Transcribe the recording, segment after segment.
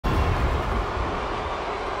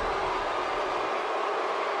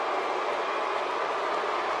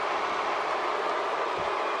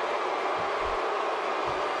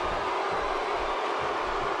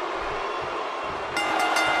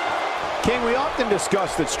King, we often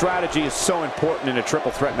discuss that strategy is so important in a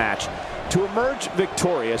triple threat match. To emerge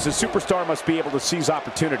victorious, a superstar must be able to seize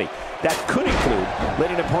opportunity. That could include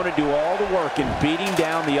letting an opponent do all the work in beating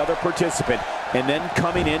down the other participant and then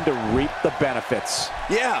coming in to reap the benefits.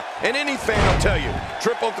 Yeah, and any fan will tell you,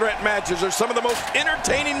 triple threat matches are some of the most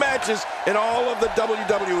entertaining matches in all of the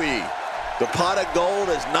WWE. The pot of gold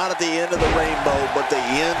is not at the end of the rainbow, but the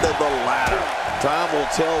end of the ladder. Time will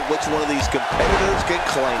tell which one of these competitors can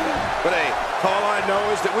claim it. But hey, all I know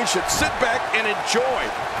is that we should sit back and enjoy.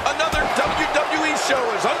 Another WWE show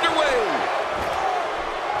is underway.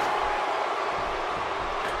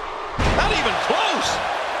 Not even close.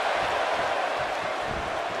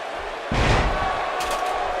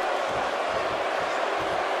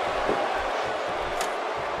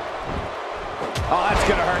 Oh, that's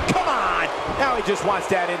gonna hurt. Come on! Now he just wants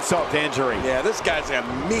that insult to injury. Yeah, this guy's a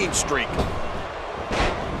mean streak.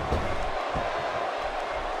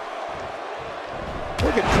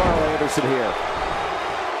 Look at Carl Anderson here.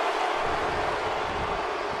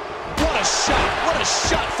 What a shot! What a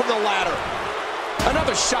shot from the ladder!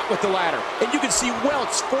 Another shot with the ladder, and you can see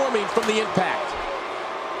welts forming from the impact.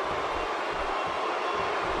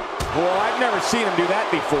 Well, I've never seen him do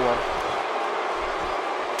that before.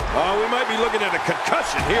 Oh, we might be looking at a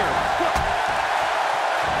concussion here.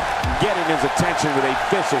 Getting his attention with a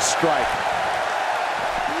vicious strike.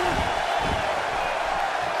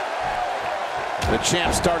 The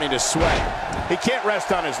champ's starting to sweat. He can't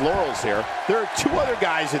rest on his laurels here. There are two other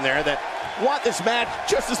guys in there that want this match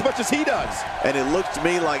just as much as he does. And it looks to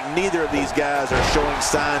me like neither of these guys are showing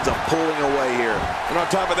signs of pulling away here. And on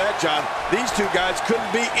top of that, John, these two guys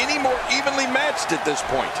couldn't be any more evenly matched at this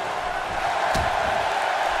point.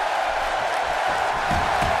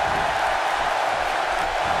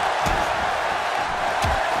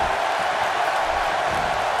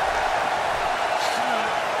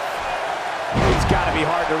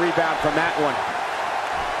 Hard to rebound from that one.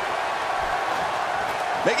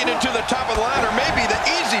 Making it to the top of the ladder may be the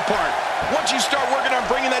easy part. Once you start working on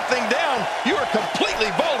bringing that thing down, you are completely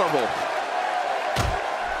vulnerable.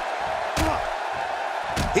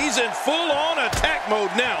 He's in full-on attack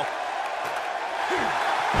mode now.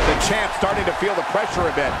 The champ starting to feel the pressure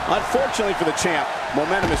a bit. Unfortunately for the champ,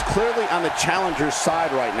 momentum is clearly on the challenger's side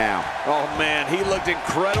right now. Oh, man, he looked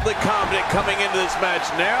incredibly confident coming into this match.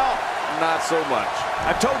 Now, not so much.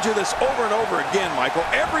 I've told you this over and over again, Michael.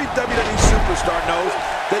 Every WWE superstar knows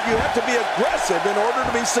that you have to be aggressive in order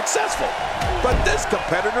to be successful. But this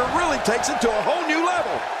competitor really takes it to a whole new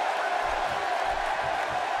level.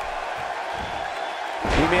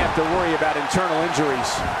 He may have to worry about internal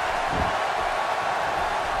injuries.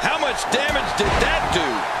 How much damage did that do?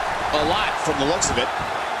 A lot from the looks of it.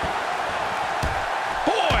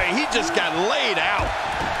 Boy, he just got laid out.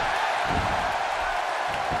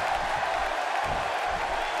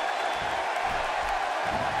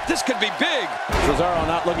 This could be big. Cesaro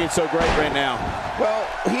not looking so great right now. Well,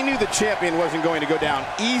 he knew the champion wasn't going to go down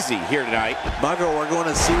easy here tonight. Michael, we're going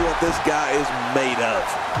to see what this guy is made of.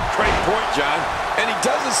 Great point, John. And he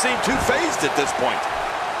doesn't seem too phased at this point.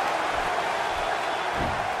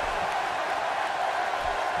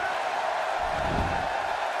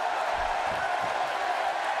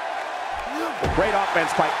 Great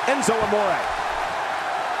offense by Enzo Amore.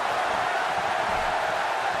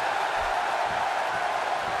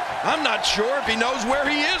 I'm not sure if he knows where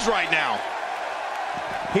he is right now.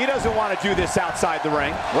 He doesn't want to do this outside the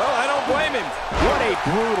ring. Well, I don't blame him. What a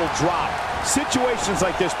brutal drop. Situations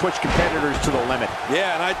like this push competitors to the limit.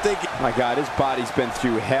 Yeah, and I think... My God, his body's been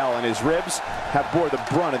through hell, and his ribs have bore the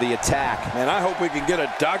brunt of the attack. Man, I hope we can get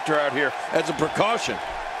a doctor out here as a precaution.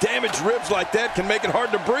 Damaged ribs like that can make it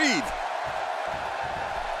hard to breathe.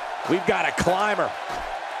 We've got a climber.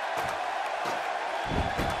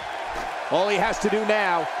 All he has to do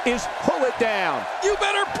now is pull it down. You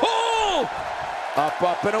better pull! Up,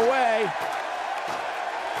 up, and away.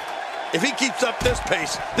 If he keeps up this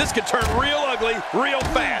pace, this could turn real ugly real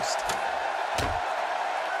fast.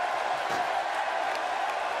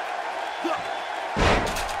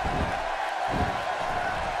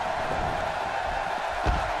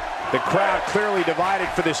 The crowd clearly divided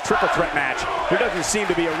for this triple threat match. There doesn't seem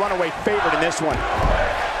to be a runaway favorite in this one.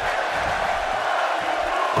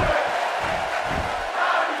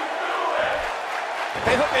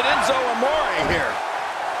 Hey, look at Enzo Amore here.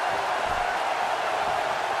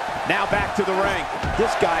 Now back to the ring.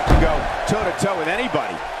 This guy can go toe-to-toe with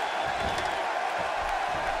anybody.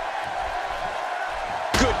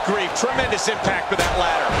 Good grief, tremendous impact with that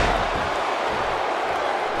ladder.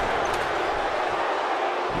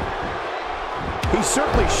 He He's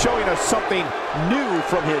certainly showing us something new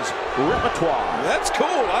from his repertoire. That's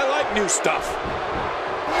cool. I like new stuff.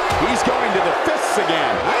 He's going to the fists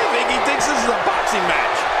again. I think he thinks this is a boxing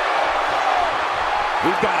match.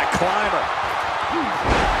 We've got a climber.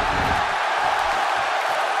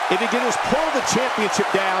 If he can just pull the championship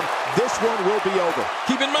down, this one will be over.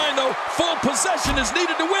 Keep in mind, though, full possession is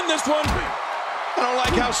needed to win this one. I don't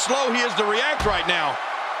like how slow he is to react right now.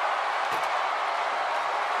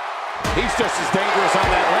 He's just as dangerous on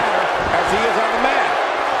that ladder as he is on the mat.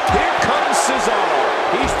 Here comes Cesaro.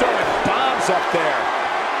 He's throwing bombs up there.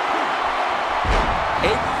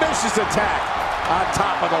 A vicious attack on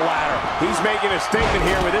top of the ladder. He's making a statement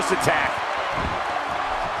here with this attack.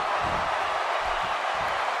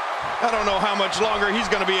 I don't know how much longer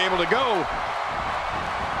he's going to be able to go.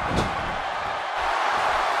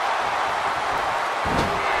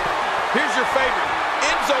 Here's your favorite,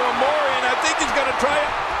 Enzo Amore, and I think he's going to try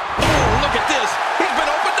it. Oh, look at this. He's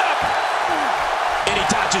been opened up. And he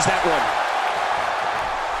dodges that one.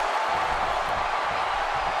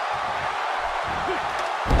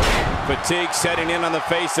 Fatigue setting in on the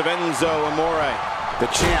face of Enzo Amore.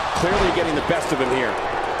 The champ clearly getting the best of him here.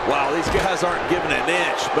 Wow, these guys aren't giving an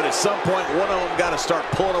inch, but at some point, one of them got to start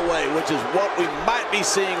pulling away, which is what we might be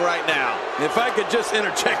seeing right now. If I could just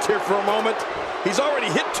interject here for a moment, he's already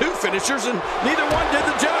hit 2 finishers, and neither one did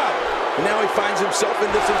the job. And now he finds himself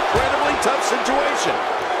in this incredibly tough situation.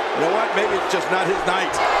 You know what? Maybe it's just not his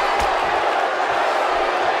night.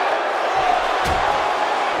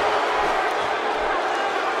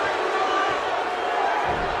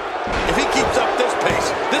 If he keeps up this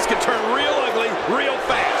pace, this could turn real ugly real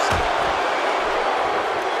fast.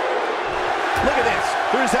 Look at this.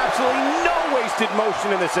 There's absolutely no wasted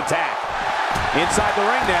motion in this attack. Inside the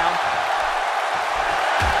ring now.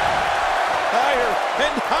 Higher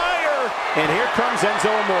and higher. And here comes Enzo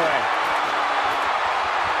Amore.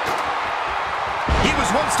 He was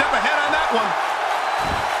one step ahead on that one.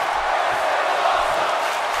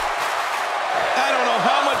 I don't know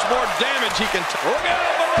how much more damage he can look out.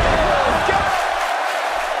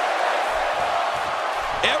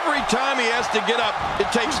 Every time he has to get up, it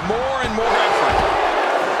takes more and more effort.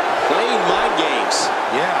 Playing mind games.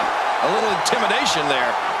 Yeah, a little intimidation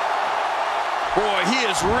there. Boy, he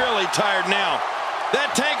is really tired now.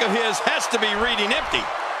 That tank of his has to be reading empty.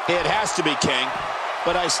 It has to be, King.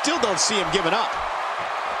 But I still don't see him giving up.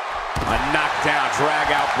 A knockdown,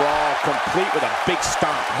 drag-out brawl, complete with a big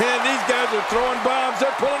stomp. And these guys are throwing bombs.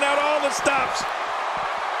 They're pulling out all the stops.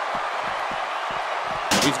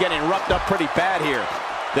 He's getting roughed up pretty bad here.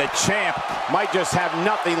 The champ might just have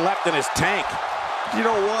nothing left in his tank. You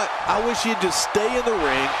know what? I wish he'd just stay in the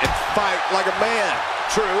ring and fight like a man.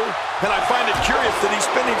 True, and I find it curious that he's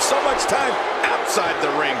spending so much time outside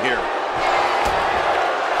the ring here.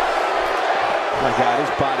 My God,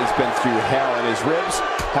 his body's been through hell, and his ribs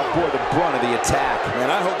have bore the brunt of the attack.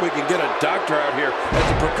 Man, I hope we can get a doctor out here as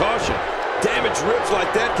a precaution. Damaged ribs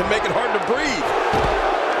like that can make it hard to breathe.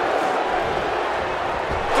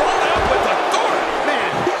 Thrown out with authority.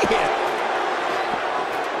 Man,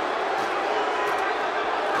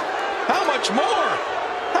 How much more?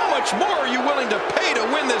 How much more are you willing to pay to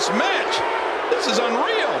win this match? This is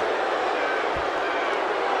unreal.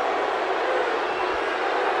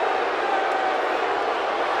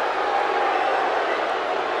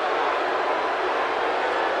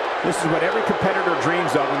 This is what every competitor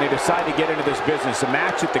dreams of when they decide to get into this business. A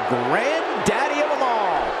match at the granddaddy of them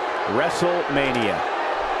all, Wrestlemania.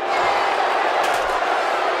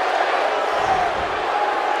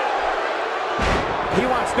 He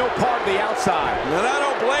wants no part of the outside. And I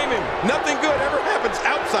don't blame him. Nothing good ever happens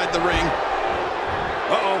outside the ring.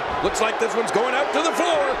 Uh-oh, looks like this one's going out to the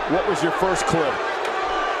floor. What was your first clue?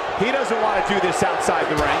 He doesn't want to do this outside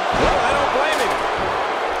the ring. Well, I don't blame him.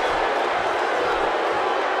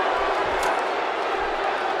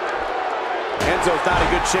 Enzo's not in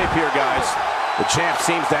good shape here, guys. The champ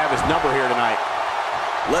seems to have his number here tonight.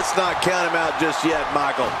 Let's not count him out just yet,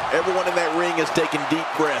 Michael. Everyone in that ring is taking deep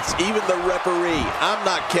breaths, even the referee. I'm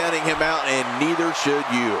not counting him out, and neither should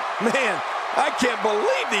you. Man, I can't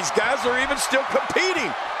believe these guys are even still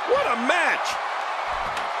competing. What a match.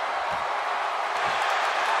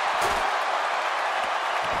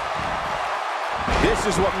 This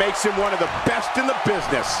is what makes him one of the best in the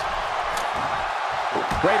business.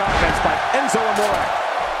 Great offense by Enzo Amore.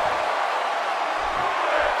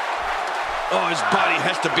 Oh, his body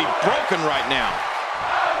has to be broken right now.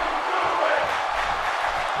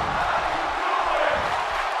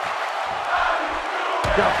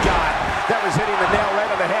 Oh, God, that was hitting the nail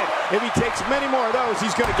right on the head. If he takes many more of those,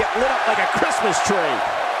 he's going to get lit up like a Christmas tree.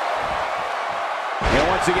 And And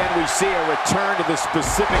once again, we see a return to the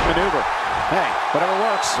specific maneuver. Hey, whatever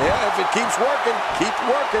works. Yeah, if it keeps working, keep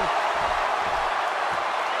working.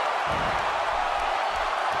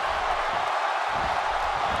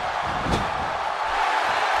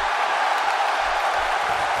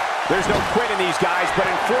 There's no quit in these guys, but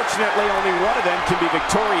unfortunately, only one of them can be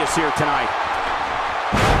victorious here tonight.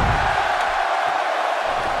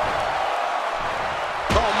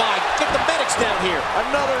 Oh, my. Get the medics down here.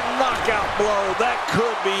 Another knockout blow. That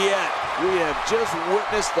could be it. We have just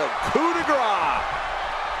witnessed the coup de grace.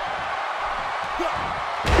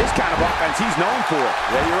 This kind of offense he's known for.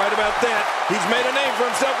 Yeah, you're right about that. He's made a name for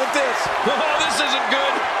himself with this. Oh, this isn't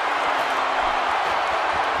good.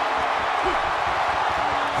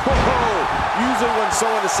 Usually when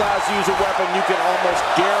someone decides to use a weapon, you can almost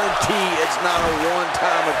guarantee it's not a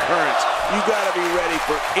one-time occurrence. You got to be ready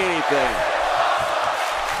for anything.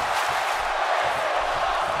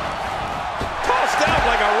 Tossed out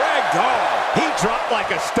like a rag doll. He dropped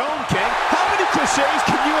like a stone, King. How many cliches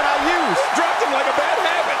can you and I use? Dropped him like a bad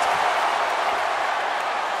habit.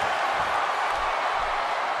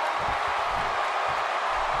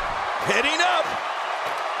 Heading up.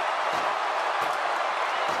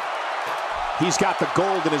 He's got the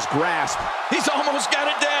gold in his grasp. He's almost got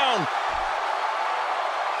it down.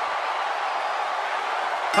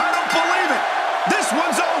 I don't believe it. This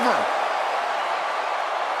one's over.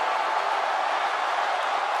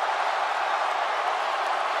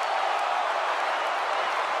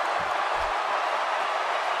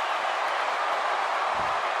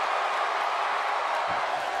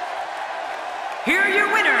 Here are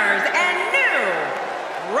your winners and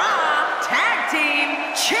new Raw Tag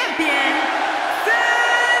Team Champion,